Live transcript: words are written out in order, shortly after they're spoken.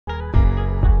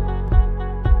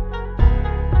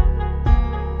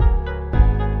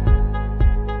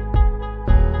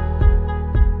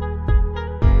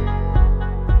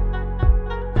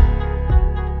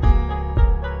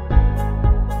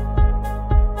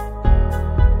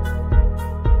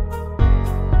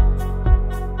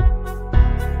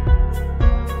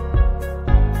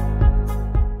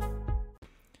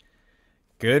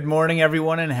Good morning,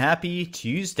 everyone, and happy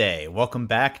Tuesday. Welcome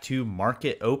back to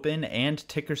Market Open and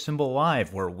Ticker Symbol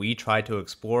Live, where we try to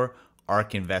explore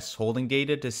ARK Invest's holding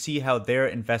data to see how they're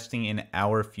investing in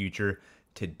our future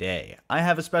today. I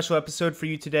have a special episode for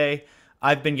you today.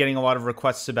 I've been getting a lot of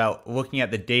requests about looking at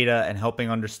the data and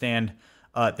helping understand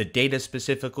the data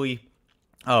specifically.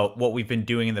 What we've been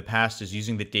doing in the past is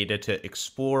using the data to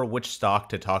explore which stock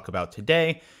to talk about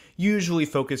today, usually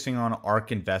focusing on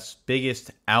ARK Invest's biggest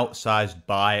outsized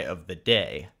buy of the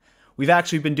day. We've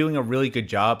actually been doing a really good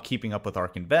job keeping up with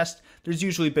ARK Invest. There's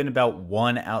usually been about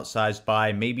one outsized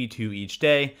buy, maybe two each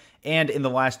day, and in the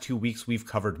last 2 weeks we've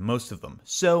covered most of them.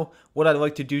 So what I'd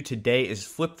like to do today is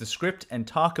flip the script and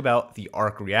talk about the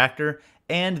ARK reactor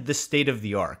and the state of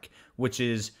the ARK, which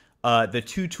is the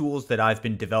two tools that I've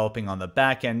been developing on the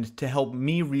back end to help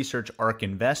me research ARK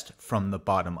Invest from the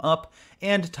bottom up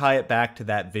and tie it back to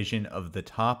that vision of the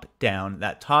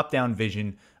top-down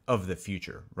vision of the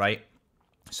future, right?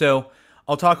 So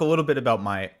I'll talk a little bit about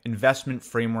my investment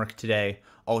framework today.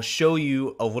 I'll show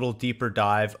you a little deeper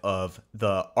dive of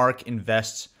the ARK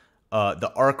Invest's,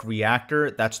 the ARK reactor.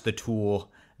 That's the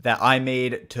tool that I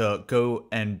made to go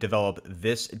and develop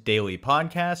this daily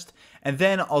podcast. And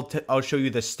then I'll show you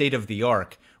the state of the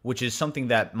ARK, which is something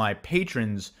that my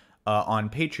patrons on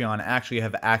Patreon actually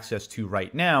have access to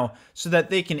right now so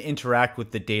that they can interact with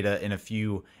the data in a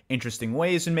few interesting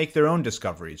ways and make their own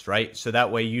discoveries, right? So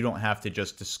that way you don't have to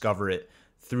just discover it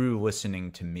through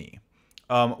listening to me.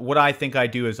 What I think I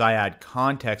do is I add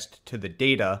context to the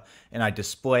data and I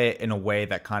display it in a way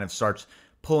that kind of starts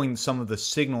pulling some of the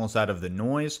signals out of the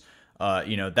noise.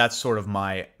 That's sort of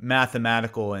my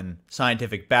mathematical and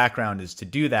scientific background, is to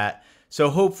do that. So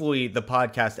hopefully the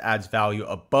podcast adds value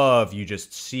above you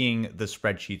just seeing the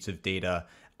spreadsheets of data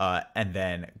and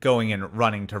then going and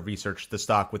running to research the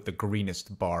stock with the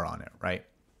greenest bar on it, right?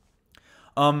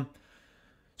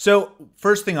 So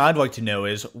first thing I'd like to know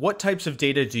is, what types of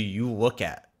data do you look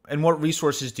at? And what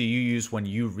resources do you use when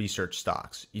you research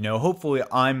stocks? Hopefully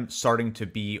I'm starting to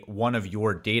be one of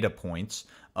your data points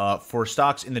for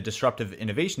stocks in the disruptive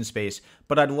innovation space,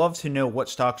 but I'd love to know what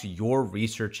stocks you're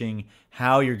researching,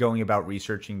 how you're going about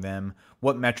researching them,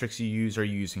 what metrics you use. Are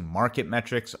you using market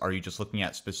metrics? Are you just looking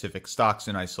at specific stocks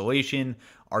in isolation?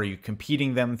 Are you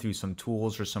competing them through some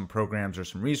tools or some programs or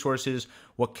some resources?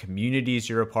 What communities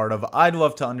you're a part of? I'd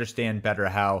love to understand better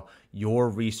how you're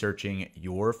researching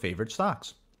your favorite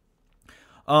stocks.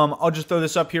 I'll just throw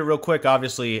this up here real quick.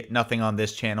 Obviously, nothing on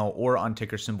this channel or on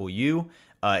ticker symbol U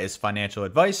is financial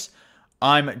advice.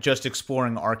 I'm just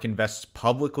exploring ARK Invest's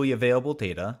publicly available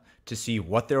data to see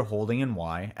what they're holding and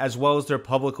why, as well as their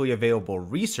publicly available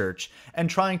research, and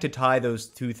trying to tie those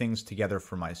two things together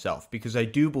for myself, because I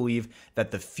do believe that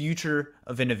the future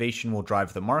of innovation will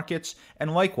drive the markets,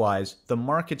 and likewise, the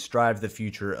markets drive the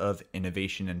future of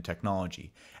innovation and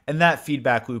technology. And that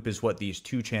feedback loop is what these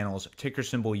two channels, ticker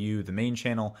symbol U, the main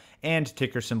channel, and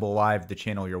ticker symbol Live, the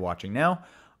channel you're watching now,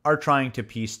 are trying to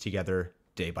piece together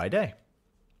day by day.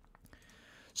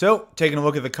 So, taking a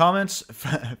look at the comments,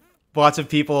 lots of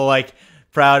people like,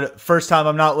 proud, first time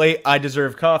I'm not late, I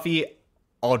deserve coffee.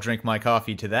 I'll drink my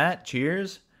coffee to that.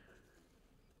 Cheers.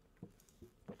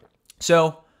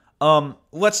 So,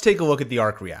 let's take a look at the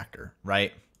ARK reactor,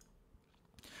 right?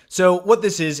 So what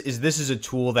this is this is a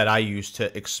tool that I use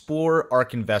to explore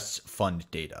ARK Invest's fund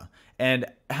data. And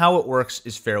how it works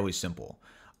is fairly simple.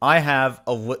 I have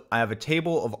a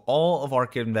table of all of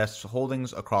ARK Invest's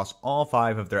holdings across all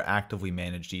 5 of their actively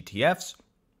managed ETFs.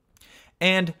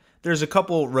 And there's a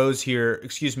couple rows here,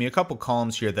 a couple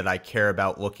columns here that I care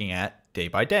about looking at day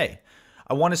by day.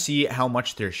 I want to see how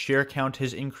much their share count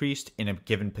has increased in a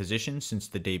given position since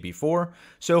the day before.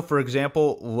 So for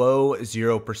example, low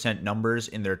 0% numbers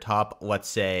in their top, let's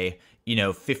say,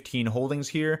 15 holdings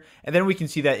here. And then we can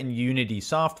see that in Unity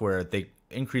Software, they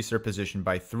increased their position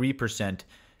by 3%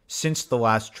 since the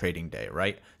last trading day,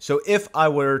 right? So if I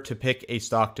were to pick a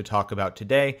stock to talk about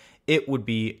today, it would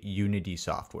be Unity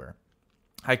Software.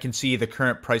 I can see the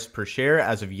current price per share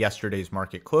as of yesterday's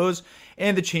market close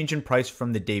and the change in price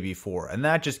from the day before. And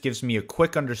that just gives me a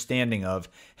quick understanding of,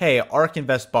 hey, ARK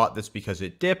Invest bought this because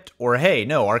it dipped, or hey,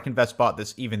 no, ARK Invest bought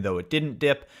this even though it didn't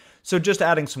dip. So just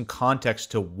adding some context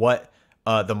to what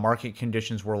the market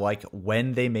conditions were like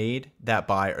when they made that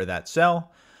buy or that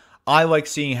sell. I like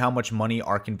seeing how much money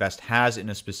ARK Invest has in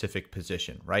a specific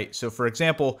position, right? So for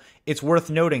example, it's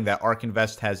worth noting that ARK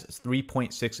Invest has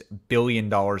 $3.6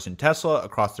 billion in Tesla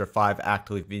across their 5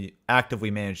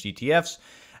 actively managed ETFs,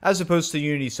 as opposed to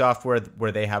Unity Software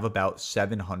where they have about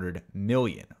 700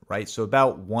 million, right? So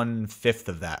about 1/5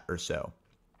 of that or so.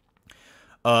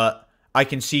 I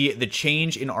can see the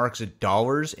change in ARK's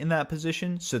dollars in that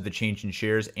position, so the change in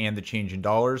shares and the change in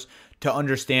dollars, to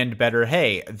understand better,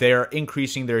 hey, they're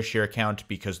increasing their share count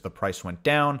because the price went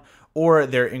down, or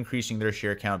they're increasing their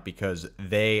share count because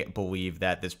they believe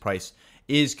that this price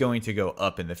is going to go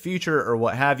up in the future, or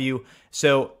what have you.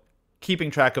 So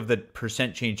keeping track of the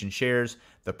percent change in shares,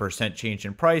 the percent change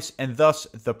in price, and thus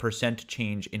the percent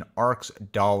change in ARK's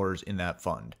dollars in that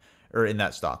fund, or in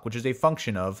that stock, which is a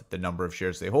function of the number of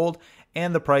shares they hold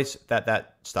and the price that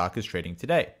that stock is trading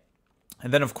today.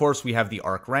 And then, of course, we have the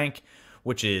ARK rank,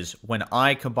 which is when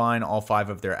I combine all 5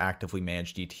 of their actively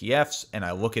managed ETFs and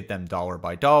I look at them dollar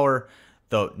by dollar,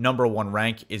 the number 1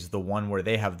 rank is the one where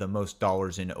they have the most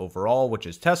dollars in overall, which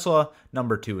is Tesla.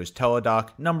 Number 2 is Teladoc.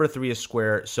 Number 3 is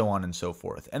Square, so on and so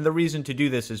forth. And the reason to do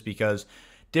this is because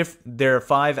their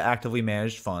 5 actively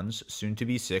managed funds, soon to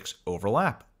be 6,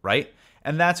 overlap, right?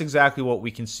 And that's exactly what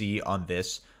we can see on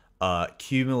this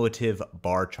cumulative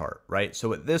bar chart, right? So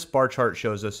what this bar chart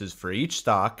shows us is for each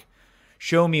stock,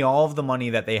 show me all of the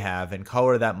money that they have and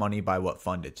color that money by what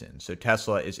fund it's in. So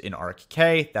Tesla is in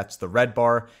ARKK, that's the red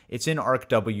bar. It's in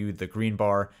ARKW, the green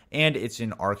bar, and it's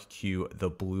in ARKQ, the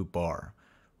blue bar,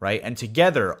 right? And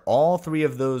together, all 3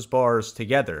 of those bars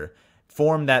together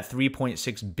form that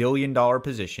 $3.6 billion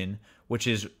position, which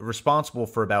is responsible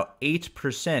for about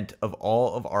 8% of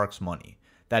all of ARK's money.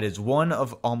 That is one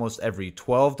of almost every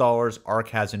 $12 ARK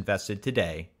has invested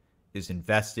today is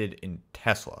invested in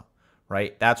Tesla,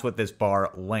 right? That's what this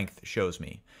bar length shows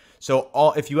me. So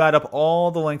if you add up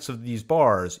all the lengths of these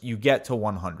bars, you get to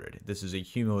 100. This is a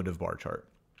cumulative bar chart.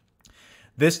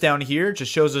 This down here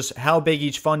just shows us how big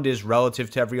each fund is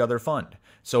relative to every other fund.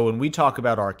 So when we talk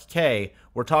about ARKK,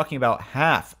 we're talking about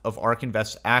half of ARK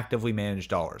Invest's actively managed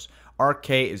dollars.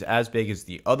 ARKK is as big as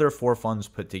the other 4 funds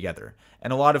put together.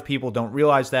 And a lot of people don't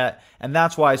realize that, and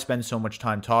that's why I spend so much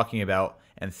time talking about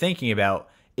and thinking about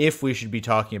if we should be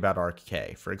talking about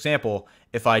ARKK. For example,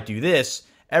 if I do this,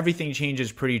 everything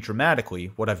changes pretty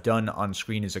dramatically. What I've done on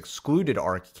screen is excluded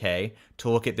ARKK to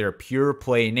look at their pure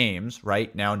play names,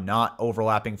 right? Now not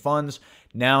overlapping funds,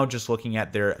 now just looking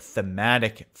at their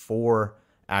thematic 4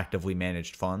 actively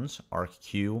managed funds,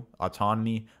 ARKQ,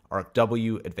 Autonomy,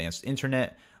 ARKW, Advanced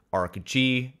Internet,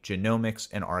 ARKG, Genomics,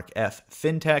 and ARKF,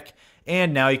 FinTech.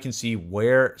 And now you can see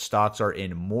where stocks are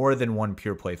in more than one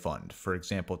pure play fund. For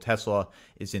example, Tesla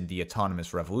is in the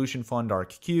Autonomous Revolution Fund,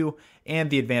 ARKQ, and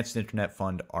the Advanced Internet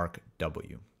Fund,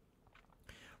 ARKW.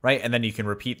 Right? And then you can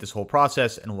repeat this whole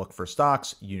process and look for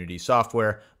stocks. Unity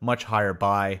Software, much higher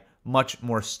buy, much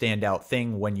more standout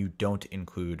thing when you don't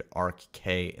include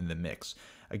ARKK in the mix.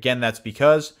 Again, that's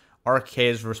because ARKK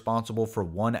is responsible for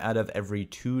 1 out of every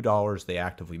 $2 they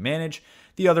actively manage.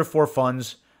 The other 4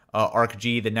 funds,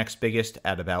 ARKG, the next biggest,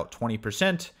 at about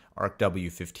 20%,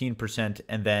 ARKW 15%,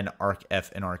 and then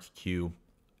ARKF and ARKQ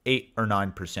 8 or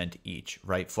 9% each,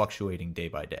 right? Fluctuating day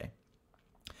by day.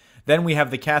 Then we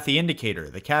have the Cathie indicator.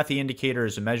 The Cathie indicator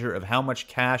is a measure of how much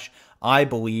cash I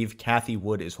believe Cathie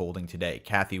Wood is holding today.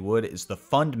 Cathie Wood is the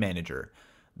fund manager,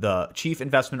 the chief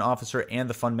investment officer, and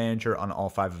the fund manager on all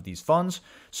 5 of these funds.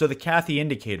 So the Cathie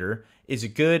indicator is a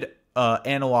good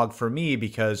analog for me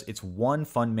because it's one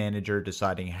fund manager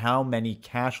deciding how many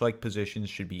cash-like positions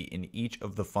should be in each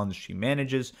of the funds she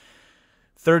manages.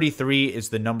 33 is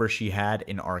the number she had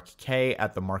in ARKK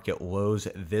at the market lows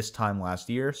this time last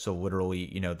year. So literally,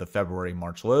 the February,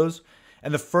 March lows.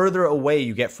 And the further away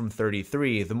you get from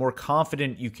 33, the more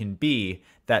confident you can be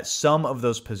that some of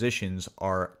those positions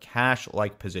are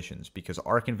cash-like positions, because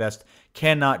ARK Invest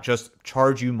cannot just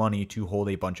charge you money to hold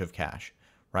a bunch of cash,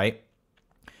 right?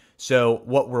 So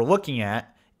what we're looking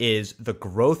at is the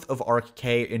growth of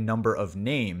ARKK in number of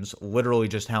names, literally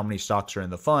just how many stocks are in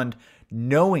the fund,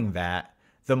 knowing that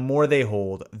the more they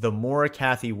hold, the more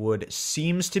Cathie Wood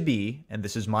seems to be, and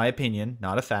this is my opinion,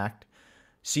 not a fact,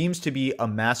 seems to be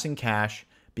amassing cash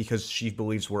because she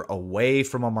believes we're away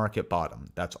from a market bottom.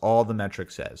 That's all the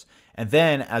metric says. And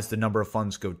then as the number of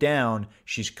funds go down,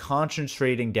 she's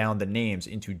concentrating down the names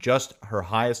into just her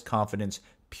highest confidence,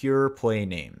 pure play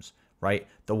names, right?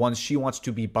 The ones she wants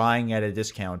to be buying at a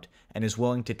discount and is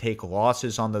willing to take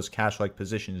losses on those cash-like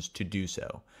positions to do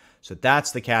so. So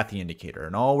that's the Cathie indicator.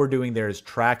 And all we're doing there is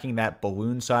tracking that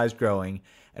balloon size growing.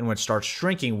 And when it starts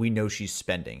shrinking, we know she's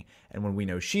spending. And when we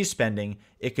know she's spending,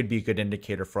 it could be a good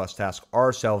indicator for us to ask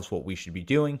ourselves what we should be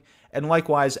doing. And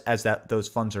likewise, as those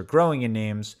funds are growing in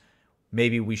names,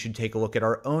 maybe we should take a look at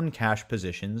our own cash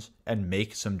positions and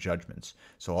make some judgments.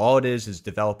 So all it is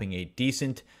developing a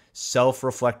decent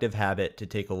self-reflective habit to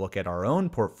take a look at our own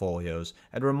portfolios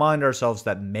and remind ourselves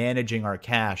that managing our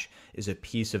cash is a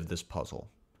piece of this puzzle.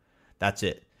 That's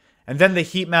it. And then the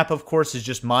heat map, of course, is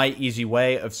just my easy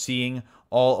way of seeing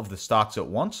all of the stocks at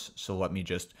once. So let me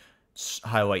just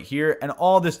highlight here. And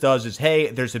all this does is, hey,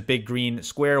 there's a big green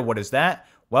square. What is that?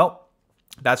 Well,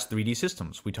 that's 3D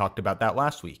Systems. We talked about that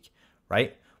last week,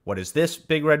 right? What is this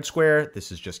big red square?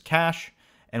 This is just cash.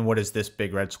 And what is this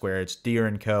big red square? It's Deere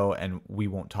 & Co., and we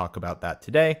won't talk about that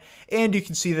today. And you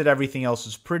can see that everything else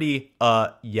is pretty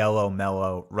yellow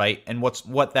mellow, right? And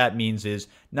what that means is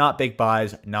not big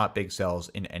buys, not big sells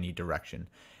in any direction.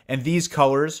 And these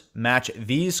colors match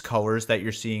these colors that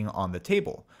you're seeing on the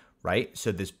table, right?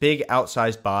 So this big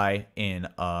outsized buy in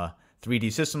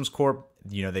 3D Systems Corp,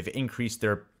 they've increased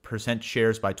their percent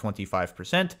shares by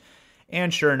 25%.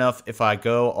 And sure enough, if I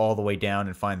go all the way down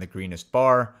and find the greenest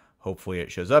bar, hopefully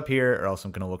it shows up here, or else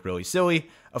I'm going to look really silly.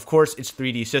 Of course, it's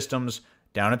 3D Systems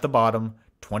down at the bottom,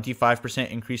 25%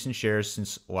 increase in shares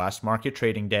since last market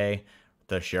trading day.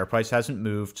 The share price hasn't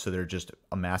moved, so they're just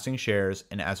amassing shares,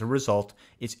 and as a result,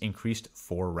 it's increased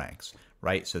 4 ranks,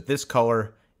 right? So this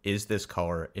color is this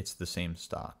color. It's the same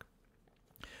stock.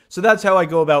 So that's how I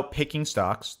go about picking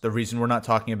stocks. The reason we're not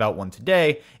talking about one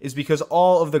today is because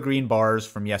all of the green bars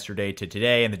from yesterday to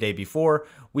today and the day before,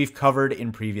 we've covered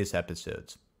in previous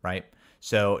episodes, right?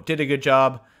 So did a good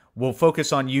job. We'll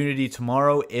focus on Unity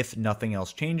tomorrow if nothing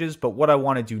else changes. But what I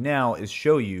want to do now is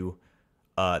show you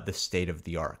the state of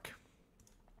the ARK.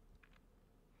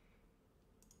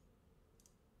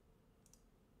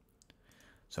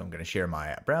 So I'm going to share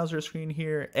my browser screen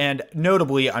here. And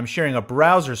notably, I'm sharing a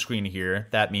browser screen here.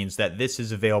 That means that this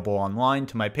is available online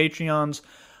to my Patreons.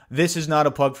 This is not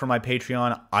a plug for my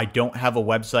Patreon. I don't have a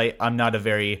website. I'm not a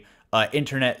very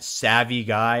internet savvy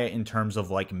guy in terms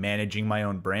of like managing my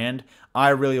own brand. I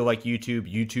really like YouTube.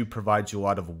 YouTube provides you a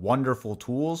lot of wonderful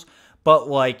tools, but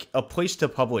like a place to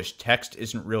publish text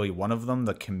isn't really one of them.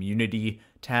 The community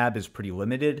tab is pretty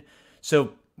limited.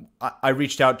 So I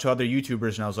reached out to other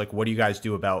YouTubers and I was like, what do you guys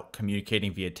do about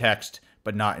communicating via text,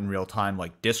 but not in real time,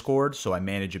 like Discord? So I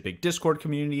manage a big Discord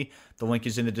community. The link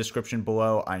is in the description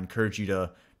below. I encourage you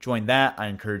to join that. I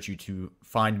encourage you to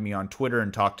find me on Twitter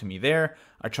and talk to me there.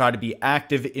 I try to be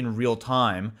active in real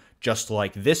time, just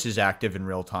like this is active in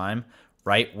real time,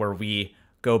 right? Where we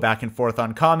go back and forth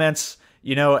on comments,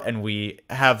 and we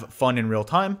have fun in real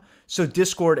time. So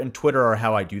Discord and Twitter are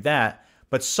how I do that.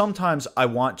 But sometimes I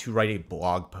want to write a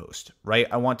blog post, right?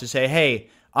 I want to say, hey,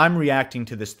 I'm reacting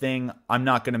to this thing. I'm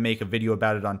not going to make a video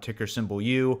about it on ticker symbol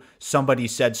U. Somebody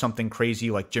said something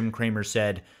crazy like Jim Cramer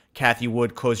said, Cathie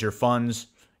Wood, close your funds,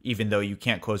 even though you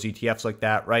can't close ETFs like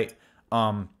that, right?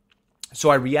 So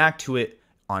I react to it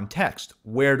on text.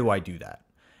 Where do I do that?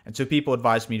 And so people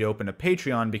advise me to open a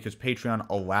Patreon because Patreon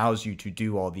allows you to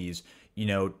do all these,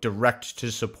 direct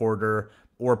to supporter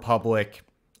or public,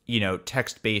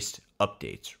 text-based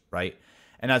updates, right?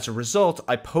 And as a result,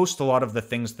 I post a lot of the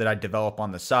things that I develop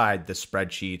on the side, the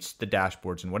spreadsheets, the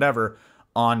dashboards, and whatever,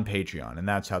 on Patreon. And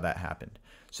that's how that happened.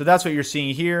 So that's what you're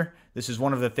seeing here. This is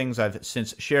one of the things I've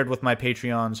since shared with my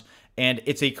Patreons, and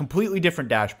it's a completely different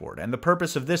dashboard. And the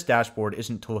purpose of this dashboard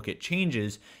isn't to look at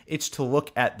changes, it's to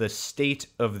look at the state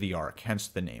of the ARK, hence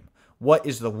the name. What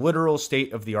is the literal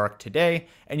state of the ARK today?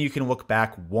 And you can look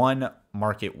back one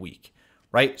market week,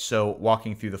 right? So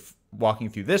walking through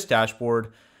this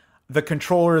dashboard, the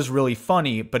controller is really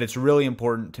funny, but it's really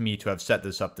important to me to have set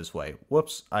this up this way.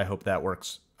 Whoops, I hope that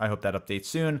works. I hope that updates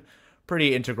soon.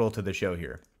 Pretty integral to the show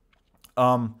here.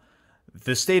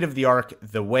 The state of the ARK,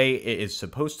 the way it is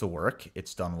supposed to work,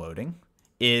 it's done loading,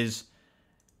 is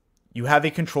you have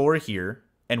a controller here,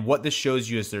 and what this shows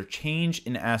you is their change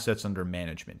in assets under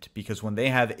management. Because when they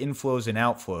have inflows and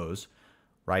outflows,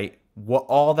 right, what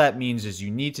all that means is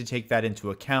you need to take that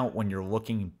into account when you're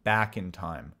looking back in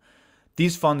time.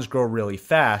 These funds grow really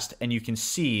fast, and you can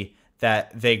see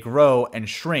that they grow and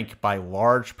shrink by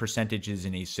large percentages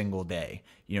in a single day.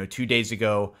 2 days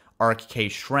ago, ARK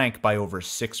shrank by over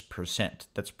 6%.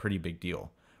 That's a pretty big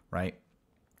deal, right?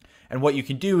 And what you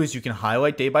can do is you can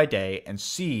highlight day by day and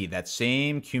see that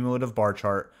same cumulative bar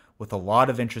chart with a lot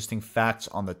of interesting facts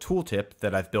on the tooltip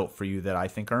that I've built for you that I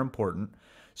think are important.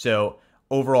 So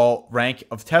overall rank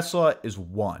of Tesla is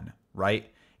 1,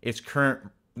 right? Its current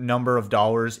number of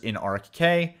dollars in ARK,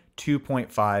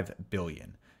 2.5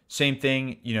 billion. Same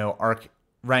thing, ARK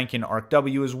rank in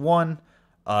ARKW is 1.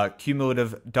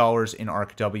 Cumulative dollars in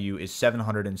ARKW is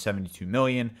 772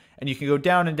 million. And you can go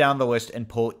down and down the list and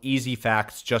pull easy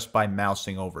facts just by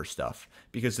mousing over stuff,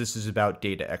 because this is about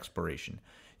data exploration.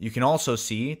 You can also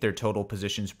see their total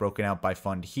positions broken out by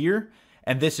fund here.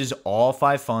 And this is all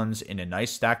 5 funds in a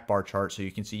nice stacked bar chart. So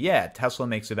you can see, yeah, Tesla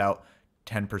makes about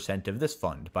 10% of this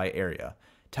fund by area.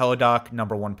 Teladoc,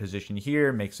 number one position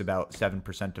here, makes about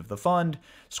 7% of the fund.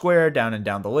 Square, down and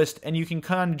down the list, and you can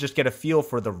kind of just get a feel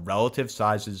for the relative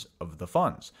sizes of the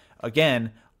funds.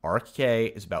 Again,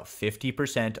 ARKK is about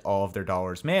 50% all of their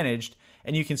dollars managed,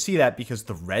 and you can see that because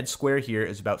the red square here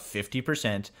is about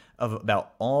 50% of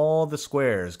about all the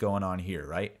squares going on here,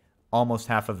 right? Almost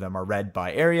half of them are red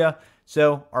by area,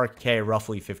 so ARKK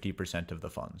roughly 50% of the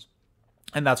funds.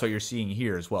 And that's what you're seeing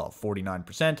here as well,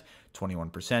 49%,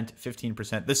 21%,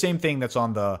 15%, the same thing that's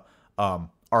on the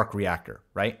ARK reactor,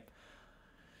 right?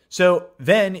 So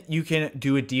then you can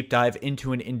do a deep dive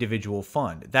into an individual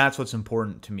fund. That's what's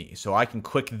important to me. So I can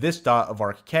click this dot of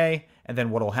ARKK, and then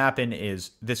what will happen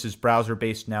is this is browser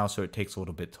based now, so it takes a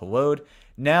little bit to load.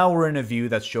 Now we're in a view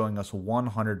that's showing us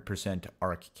 100%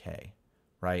 ARKK,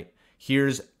 right?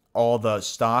 Here's all the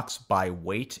stocks by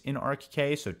weight in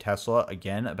ARKK. So Tesla,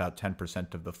 again, about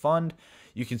 10% of the fund.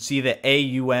 You can see the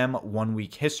AUM 1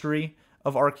 week history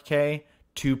of ARKK,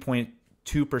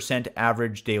 2.2%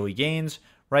 average daily gains,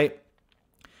 right?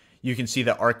 You can see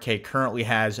that ARKK currently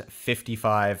has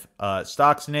 55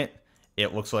 stocks in it.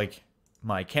 It looks like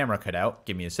my camera cut out.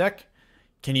 Give me a sec.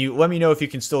 Can you let me know if you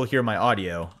can still hear my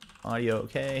audio? Audio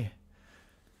okay.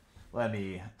 Let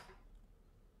me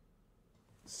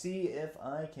see if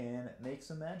I can make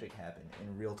some magic happen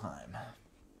in real time.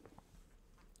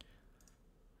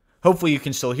 Hopefully you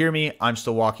can still hear me. I'm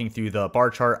still walking through the bar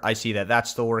chart. I see that that's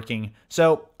still working.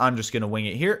 So I'm just going to wing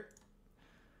it here.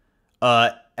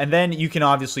 And then you can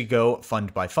obviously go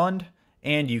fund by fund,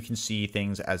 and you can see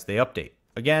things as they update.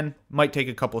 Again, might take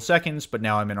a couple of seconds, but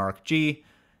now I'm in ARKG.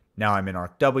 Now I'm in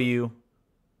ARKW.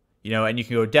 And you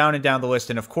can go down and down the list.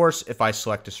 And of course, if I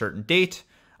select a certain date,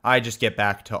 I just get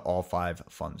back to all 5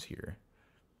 funds here.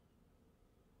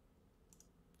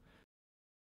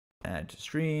 Add to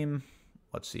stream.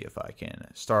 Let's see if I can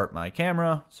start my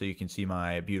camera so you can see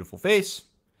my beautiful face.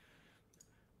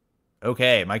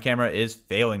 Okay, my camera is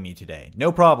failing me today.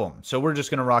 No problem. So we're just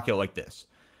going to rock it like this.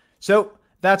 So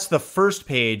that's the first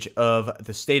page of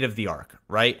the state of the ARK,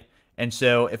 right? And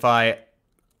so if I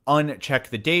uncheck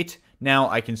the date, now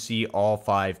I can see all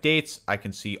 5 dates. I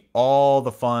can see all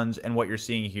the funds. And what you're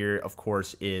seeing here, of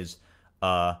course, is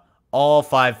all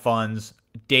 5 funds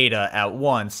data at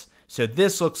once. So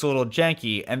this looks a little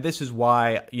janky. And this is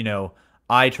why,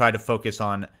 I try to focus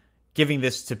on giving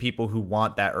this to people who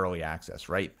want that early access,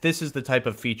 right? This is the type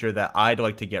of feature that I'd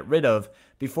like to get rid of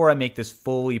before I make this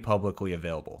fully publicly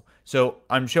available. So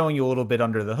I'm showing you a little bit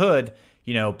under the hood,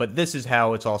 but this is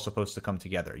how it's all supposed to come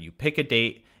together. You pick a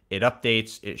date, it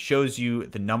updates, it shows you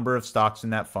the number of stocks in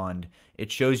that fund, it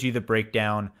shows you the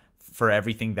breakdown for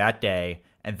everything that day,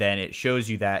 and then it shows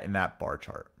you that in that bar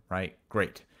chart, right?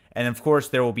 Great. And of course,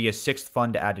 there will be a 6th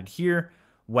fund added here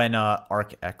when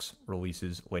ARKX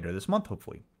releases later this month,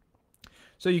 hopefully.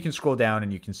 So you can scroll down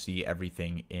and you can see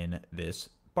everything in this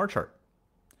bar chart.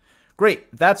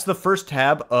 Great. That's the first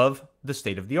tab of the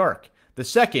state of the ARK. The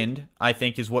second, I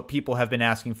think, is what people have been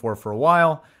asking for a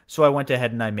while. So I went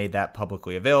ahead and I made that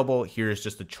publicly available. Here's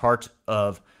just a chart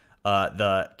of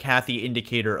the Cathy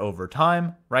indicator over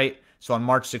time, right? So on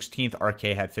March 16th,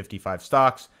 ARKK had 55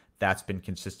 stocks. That's been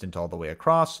consistent all the way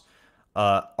across.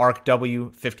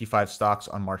 ARKW, 55 stocks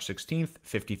on March 16th,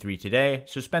 53 today.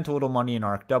 So spent a little money in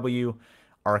ARKW.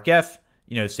 ARKF,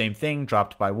 same thing,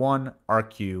 dropped by 1.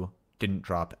 ARKQ didn't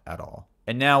drop at all.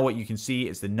 And now what you can see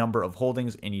is the number of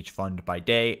holdings in each fund by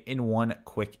day in one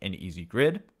quick and easy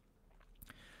grid.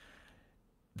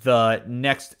 The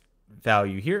next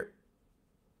value here.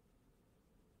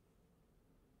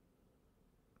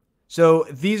 So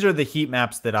these are the heat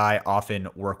maps that I often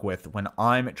work with when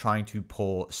I'm trying to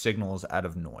pull signals out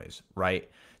of noise, right?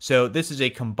 So this is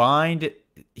a combined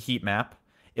heat map.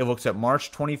 It looks at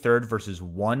March 23rd versus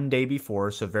 1 day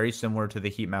before, so very similar to the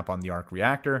heat map on the ARK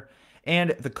reactor.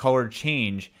 And the color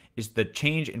change is the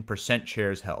change in percent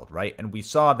shares held, right? And we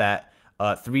saw that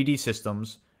 3D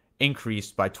Systems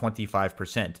increased by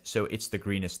 25%, so it's the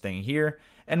greenest thing here.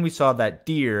 And we saw that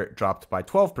Deere dropped by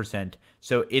 12%,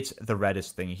 so it's the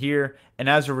reddest thing here. And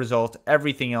as a result,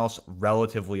 everything else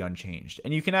relatively unchanged.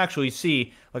 And you can actually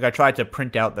see, like I tried to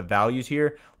print out the values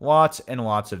here, lots and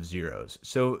lots of zeros.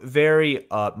 So very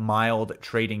mild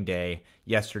trading day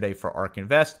yesterday for ARK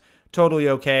Invest. Totally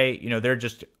okay. They're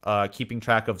just keeping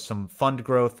track of some fund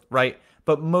growth, right?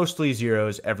 But mostly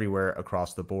zeros everywhere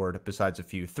across the board, besides a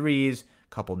few 3s,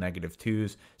 couple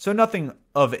 -2s. So nothing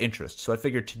of interest. So I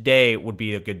figured today would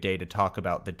be a good day to talk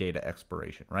about the data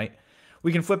expiration, right?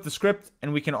 We can flip the script,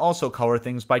 and we can also color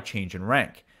things by change in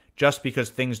rank. Just because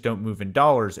things don't move in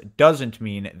dollars doesn't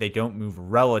mean they don't move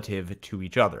relative to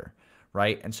each other,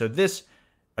 right? And so this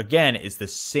again, is the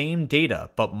same data,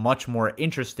 but much more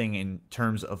interesting in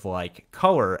terms of like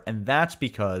color. And that's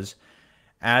because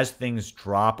as things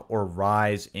drop or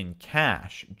rise in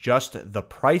cash, just the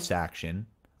price action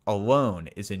alone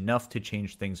is enough to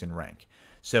change things in rank.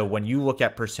 So when you look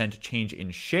at percent change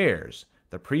in shares,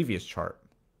 the previous chart,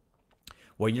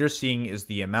 what you're seeing is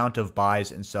the amount of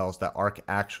buys and sells that ARK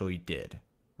actually did,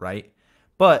 right?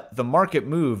 But the market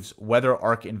moves whether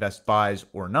ARK Invest buys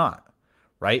or not,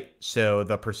 right? So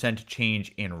the percent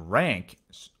change in rank,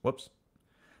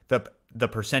 the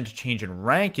percent change in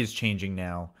rank is changing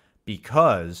now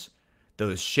because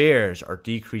those shares are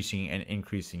decreasing and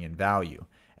increasing in value.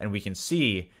 And we can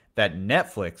see that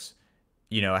Netflix,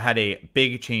 had a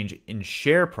big change in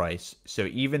share price. So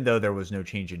even though there was no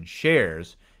change in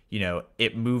shares,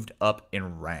 it moved up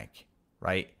in rank,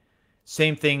 right?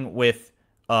 Same thing with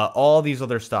all these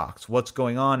other stocks. What's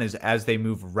going on is as they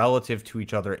move relative to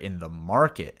each other in the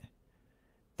market,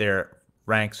 their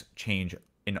ranks change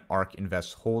in ARK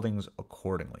Invest holdings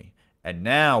accordingly. And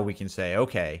now we can say,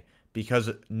 okay, because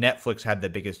Netflix had the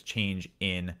biggest change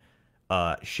in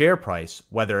share price,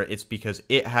 whether it's because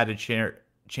it had a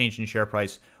change in share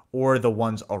price or the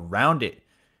ones around it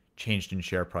changed in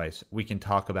share price, we can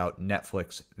talk about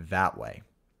Netflix that way.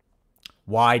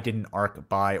 Why didn't ARK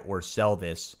buy or sell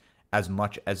this as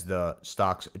much as the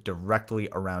stocks directly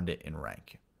around it in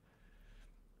rank?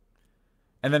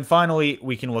 And then finally,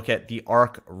 we can look at the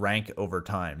ARK rank over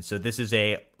time. So this is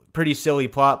a pretty silly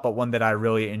plot, but one that I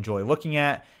really enjoy looking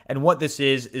at. And what this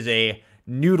is a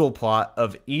noodle plot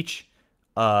of each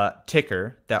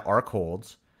ticker that ARK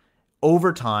holds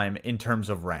over time in terms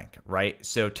of rank, right?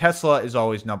 So Tesla is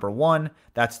always number one.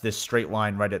 That's this straight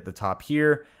line right at the top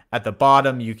here. At the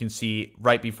bottom, you can see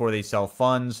right before they sell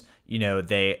funds,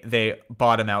 they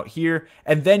bottom out here.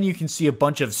 And then you can see a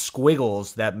bunch of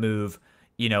squiggles that move,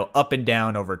 up and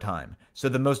down over time. So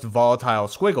the most volatile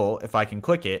squiggle, if I can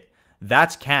click it,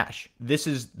 that's cash. This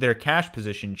is their cash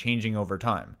position changing over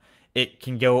time. It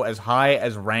can go as high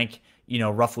as rank,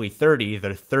 roughly 30.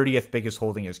 Their 30th biggest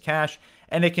holding is cash,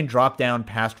 and it can drop down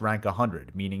past rank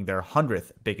 100, meaning their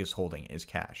 100th biggest holding is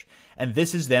cash. And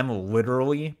this is them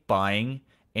literally buying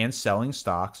and selling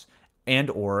stocks and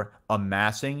or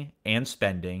amassing and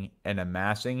spending and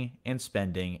amassing and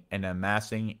spending and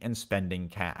amassing and spending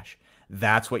cash.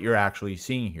 That's what you're actually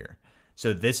seeing here.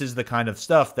 So this is the kind of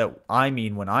stuff that I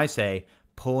mean when I say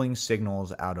pulling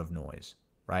signals out of noise,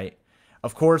 right?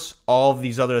 Of course, all of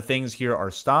these other things here are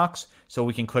stocks. So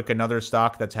we can click another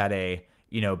stock that's had a,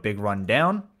 big run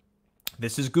down.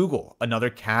 This is Google, another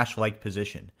cash-like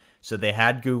position. So they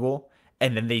had Google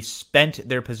and then they spent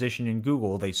their position in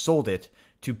Google. They sold it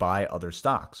to buy other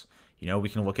stocks. We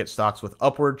can look at stocks with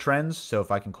upward trends. So if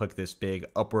I can click this big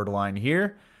upward line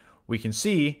here, we can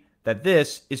see that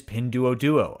this is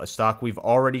Pinduoduo, a stock we've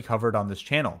already covered on this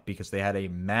channel because they had a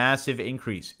massive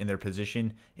increase in their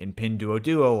position in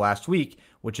Pinduoduo last week,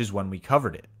 which is when we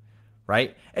covered it,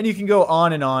 right? And you can go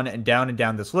on and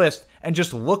down this list and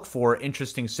just look for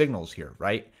interesting signals here,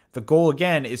 right? The goal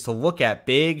again is to look at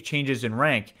big changes in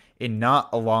rank in not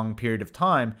a long period of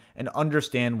time and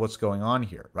understand what's going on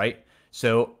here, right?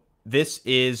 So this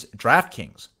is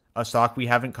DraftKings, a stock we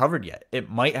haven't covered yet.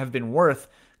 It might have been worth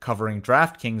covering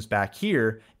DraftKings back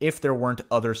here if there weren't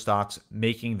other stocks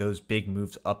making those big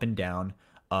moves up and down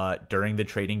during the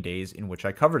trading days in which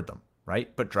I covered them,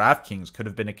 right? But DraftKings could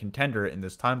have been a contender in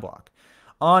this time block.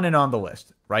 On and on the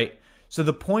list, right? So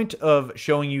the point of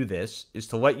showing you this is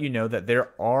to let you know that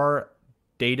there are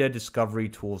data discovery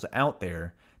tools out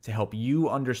there to help you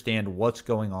understand what's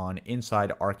going on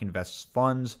inside ARK Invest's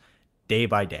funds day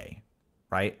by day,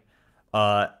 right?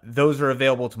 Those are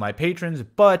available to my patrons,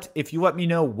 but if you let me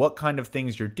know what kind of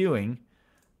things you're doing,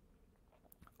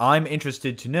 I'm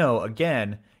interested to know,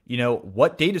 again,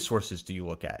 what data sources do you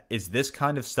look at? Is this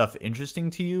kind of stuff interesting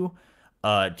to you?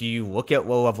 Do you look at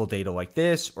low-level data like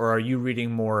this, or are you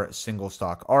reading more single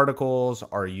stock articles?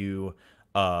 Are you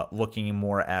looking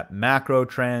more at macro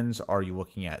trends? Are you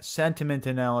looking at sentiment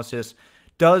analysis?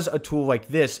 Does a tool like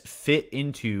this fit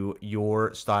into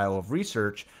your style of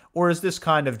research, or is this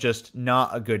kind of just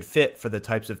not a good fit for the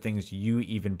types of things you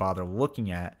even bother looking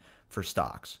at for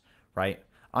stocks, right?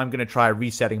 I'm going to try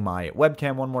resetting my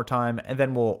webcam one more time, and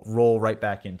then we'll roll right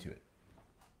back into it.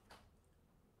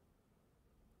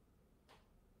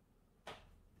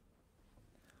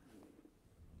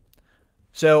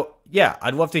 So, yeah,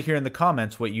 I'd love to hear in the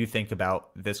comments what you think about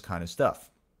this kind of stuff.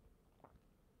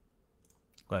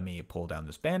 Let me pull down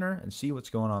this banner and see what's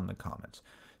going on in the comments.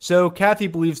 So Kathy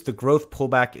believes the growth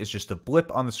pullback is just a blip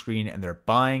on the screen and they're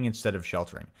buying instead of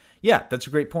sheltering. Yeah, that's a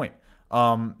great point.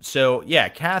 So yeah,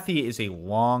 Kathy is a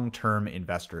long-term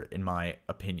investor in my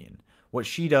opinion. What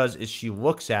she does is she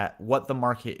looks at what the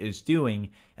market is doing,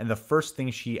 and the first thing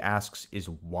she asks is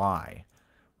why,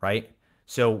 right?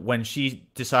 So when she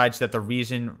decides that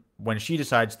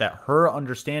her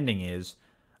understanding is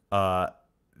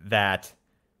that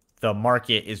the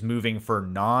market is moving for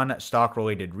non-stock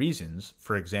related reasons,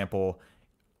 for example,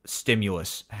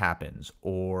 stimulus happens,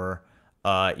 or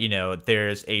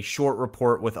there's a short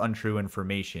report with untrue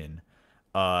information,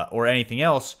 or anything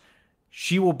else,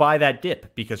 she will buy that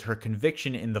dip because her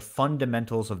conviction in the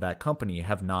fundamentals of that company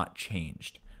have not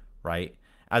changed, right?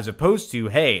 As opposed to,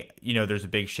 hey, there's a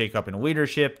big shakeup in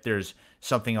leadership, there's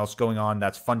something else going on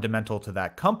that's fundamental to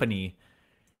that company,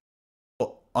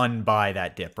 unbuy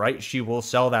that dip, right? She will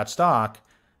sell that stock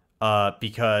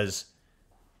because,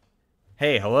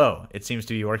 hey, hello, it seems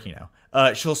to be working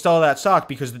now. She'll sell that stock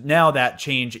because now that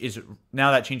change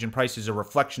in price is a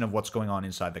reflection of what's going on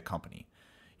inside the company.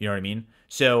 You know what I mean?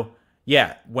 So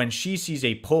yeah, when she sees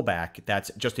a pullback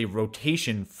that's just a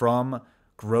rotation from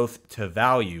growth to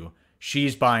value,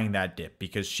 she's buying that dip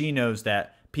because she knows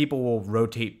that people will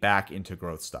rotate back into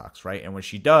growth stocks, right? And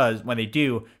when they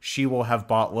do, she will have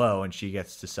bought low and she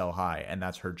gets to sell high, and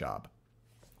that's her job,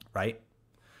 right?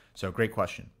 So great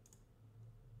question.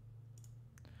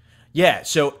 Yeah,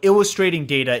 so illustrating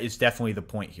data is definitely the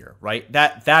point here, right?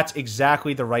 That's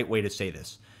exactly the right way to say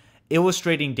this.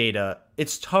 Illustrating data,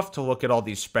 it's tough to look at all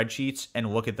these spreadsheets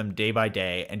and look at them day by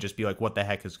day and just be like, what the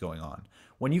heck is going on?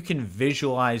 When you can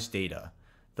visualize data,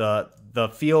 the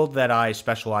field that I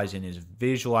specialize in is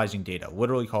visualizing data,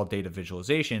 literally called data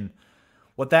visualization.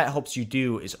 What that helps you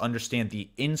do is understand the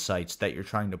insights that you're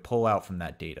trying to pull out from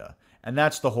that data. And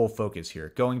that's the whole focus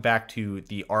here. Going back to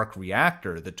the ARK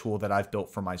Reactor, the tool that I've built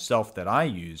for myself that I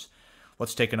use,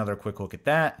 let's take another quick look at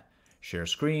that. Share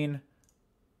screen.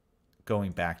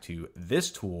 Going back to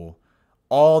this tool,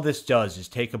 all this does is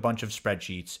take a bunch of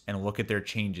spreadsheets and look at their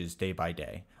changes day by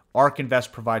day. ARK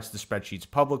Invest provides the spreadsheets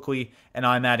publicly, and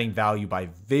I'm adding value by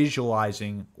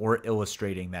visualizing or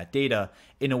illustrating that data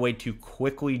in a way to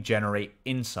quickly generate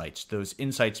insights. Those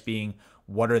insights being,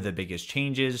 what are the biggest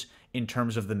changes in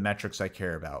terms of the metrics I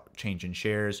care about? Change in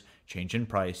shares, change in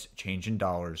price, change in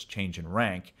dollars, change in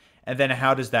rank. And then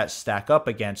how does that stack up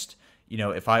against,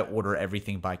 if I order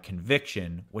everything by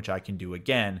conviction, which I can do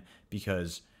again,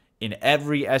 because in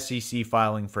every SEC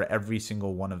filing for every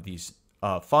single one of these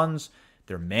funds,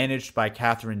 they're managed by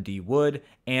Catherine D. Wood,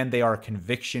 and they are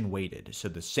conviction weighted. So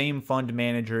the same fund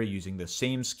manager using the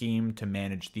same scheme to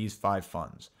manage these 5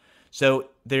 funds.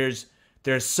 So there's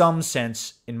some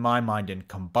sense in my mind in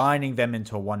combining them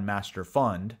into one master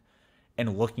fund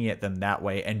and looking at them that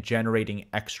way and generating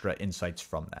extra insights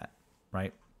from that,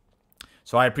 right?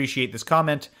 So I appreciate this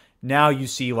comment. Now you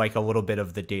see like a little bit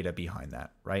of the data behind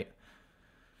that, right?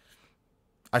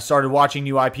 I started watching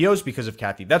new IPOs because of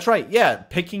Kathy. That's right. Yeah,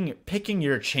 picking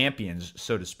your champions,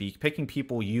 so to speak, picking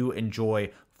people you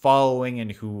enjoy following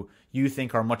and who you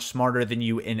think are much smarter than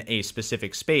you in a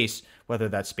specific space, whether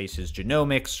that space is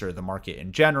genomics or the market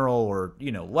in general or,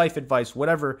 life advice,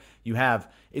 whatever you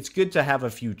have. It's good to have a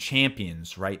few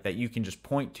champions, right, that you can just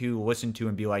point to, listen to,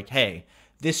 and be like, hey,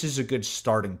 this is a good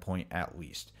starting point at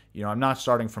least. I'm not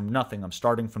starting from nothing. I'm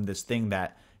starting from this thing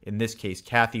that, in this case,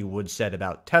 Kathy Wood said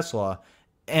about Tesla,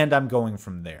 and I'm going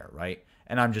from there, right?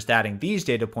 And I'm just adding these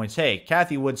data points. Hey,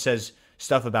 Kathy Wood says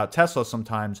stuff about Tesla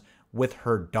sometimes with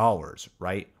her dollars,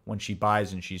 right? When she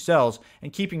buys and she sells,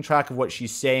 and keeping track of what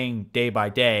she's saying day by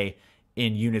day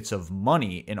in units of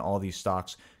money in all these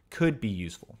stocks could be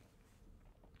useful.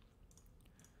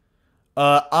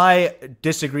 I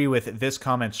disagree with this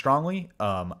comment strongly.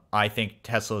 I think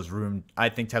Tesla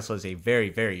is a very,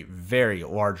 very, very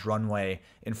large runway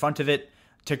in front of it.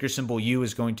 Ticker symbol U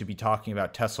is going to be talking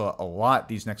about Tesla a lot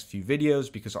these next few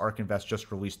videos because ARK Invest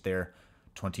just released their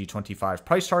 2025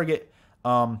 price target.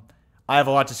 I have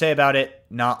a lot to say about it.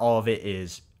 Not all of it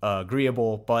is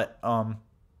agreeable, but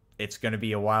it's going to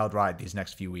be a wild ride these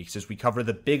next few weeks as we cover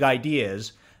the big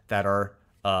ideas that are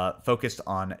focused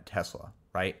on Tesla,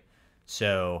 right?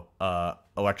 So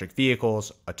electric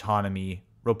vehicles, autonomy,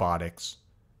 robotics,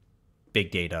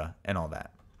 big data, and all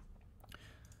that.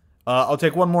 I'll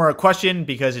take one more question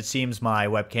because it seems my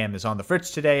webcam is on the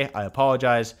fritz today. I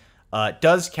apologize.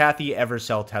 Does Kathy ever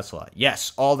sell Tesla?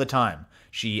 Yes, all the time.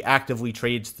 She actively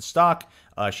trades the stock.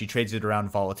 She trades it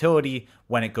around volatility.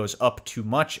 When it goes up too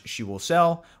much, she will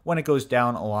sell. When it goes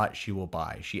down a lot, she will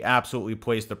buy. She absolutely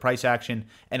plays the price action.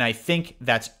 And I think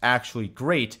that's actually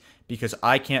great because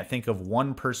I can't think of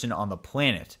one person on the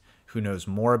planet who knows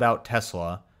more about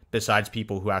Tesla, besides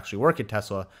people who actually work at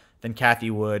Tesla, than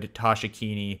Kathy Wood, Tasha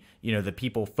Keeney, the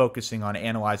people focusing on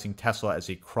analyzing Tesla as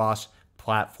a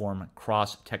cross-platform,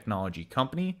 cross-technology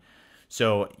company.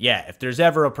 So yeah, if there's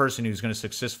ever a person who's going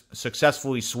to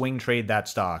successfully swing trade that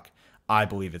stock, I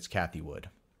believe it's Kathy Wood.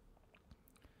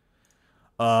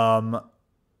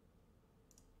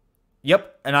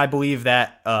 Yep, and I believe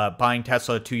that buying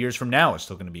Tesla 2 years from now is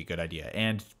still going to be a good idea,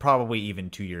 and probably even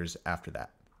 2 years after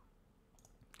that.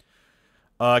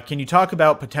 Can you talk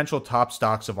about potential top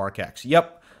stocks of ARKX?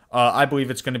 Yep, I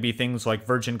believe it's going to be things like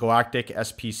Virgin Galactic,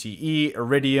 SPCE,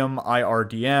 Iridium,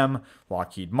 IRDM,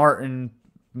 Lockheed Martin.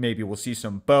 Maybe we'll see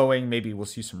some Boeing. Maybe we'll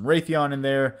see some Raytheon in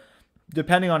there.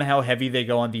 Depending on how heavy they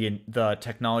go on the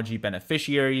technology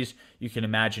beneficiaries, you can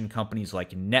imagine companies like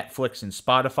Netflix and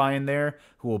Spotify in there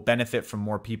who will benefit from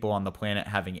more people on the planet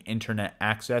having internet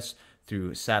access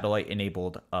through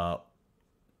satellite-enabled,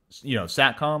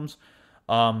 satcoms.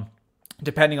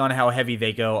 Depending on how heavy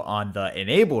they go on the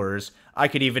enablers, I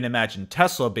could even imagine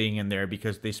Tesla being in there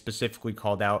because they specifically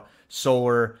called out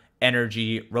solar,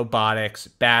 energy, robotics,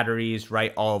 batteries,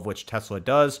 right? All of which Tesla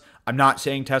does. I'm not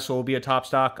saying Tesla will be a top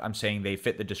stock. I'm saying they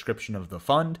fit the description of the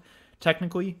fund,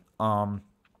 technically. I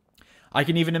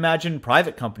can even imagine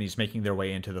private companies making their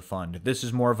way into the fund. This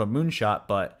is more of a moonshot,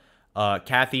 but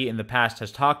Kathy in the past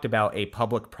has talked about a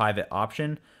public-private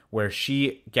option where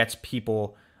she gets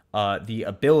people the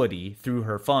ability through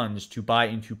her funds to buy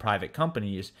into private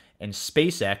companies, and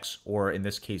SpaceX, or in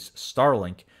this case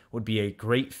Starlink, would be a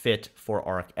great fit for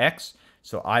ARKX.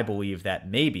 So I believe that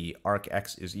maybe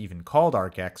ARKX is even called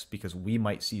ARKX because we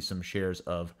might see some shares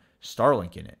of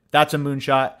Starlink in it. That's a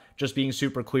moonshot. Just being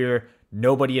super clear,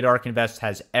 nobody at ARK Invest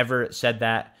has ever said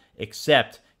that,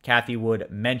 except Kathy Wood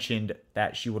mentioned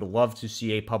that she would love to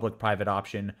see a public-private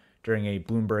option during a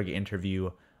Bloomberg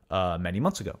interview many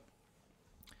months ago.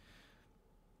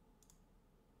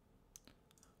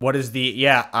 What is the,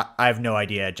 I have no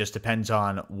idea. It just depends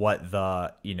on what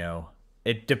the,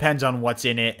 it depends on what's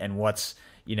in it and what's,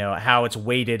 how it's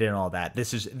weighted and all that.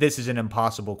 This is an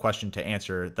impossible question to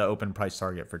answer, the open price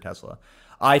target for Tesla.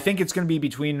 I think it's going to be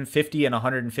between 50 and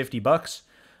 150 bucks.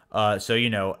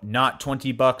 So, not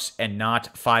 20 bucks and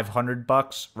not 500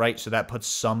 bucks, right? So that puts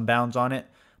some bounds on it,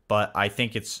 but I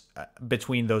think it's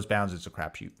between those bounds, it's a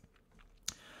crapshoot.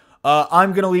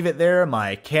 I'm going to leave it there.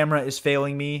 My camera is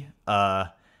failing me.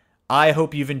 I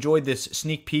hope you've enjoyed this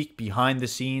sneak peek behind the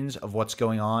scenes of what's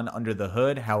going on under the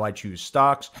hood, how I choose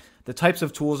stocks, the types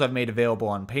of tools I've made available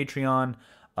on Patreon,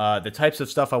 the types of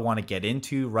stuff I want to get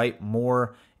into, right?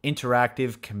 More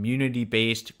interactive,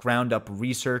 community-based, ground-up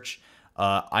research.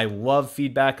 I love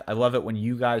feedback. I love it when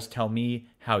you guys tell me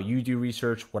how you do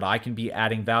research, what I can be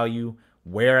adding value,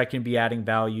 where I can be adding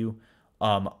value,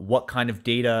 what kind of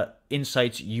data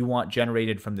insights you want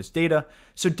generated from this data.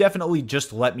 So definitely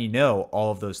just let me know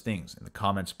all of those things in the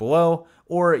comments below,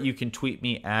 or you can tweet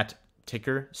me at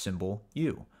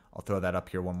 _U. I'll throw that up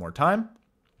here one more time.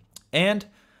 And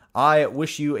I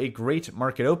wish you a great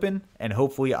market open, and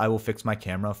hopefully I will fix my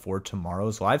camera for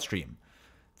tomorrow's live stream.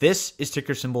 This is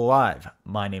Ticker Symbol Live.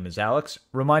 My name is Alex,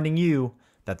 reminding you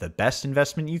that the best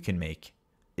investment you can make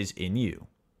is in you.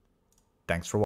 Thanks for watching.